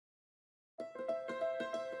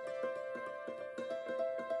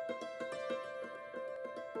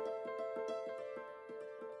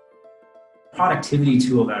productivity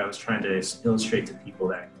tool that I was trying to illustrate to people,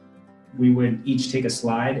 that we would each take a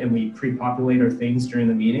slide and we pre-populate our things during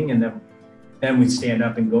the meeting, and then we stand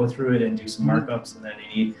up and go through it and do some markups, and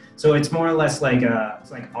then so it's more or less like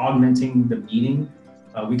it's like augmenting the meeting.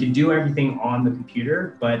 We could do everything on the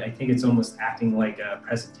computer, but I think it's almost acting like a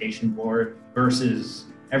presentation board versus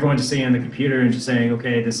everyone just sitting on the computer and just saying,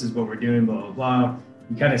 okay, this is what we're doing, blah, blah, blah.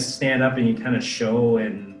 You kind of stand up and you kind of show,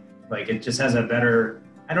 and like it just has a better,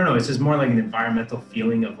 I don't know, it's just more like an environmental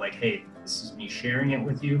feeling of like, hey, this is me sharing it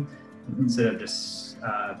with you, instead of just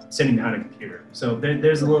sitting behind a computer. So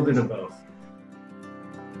there's a little bit of both.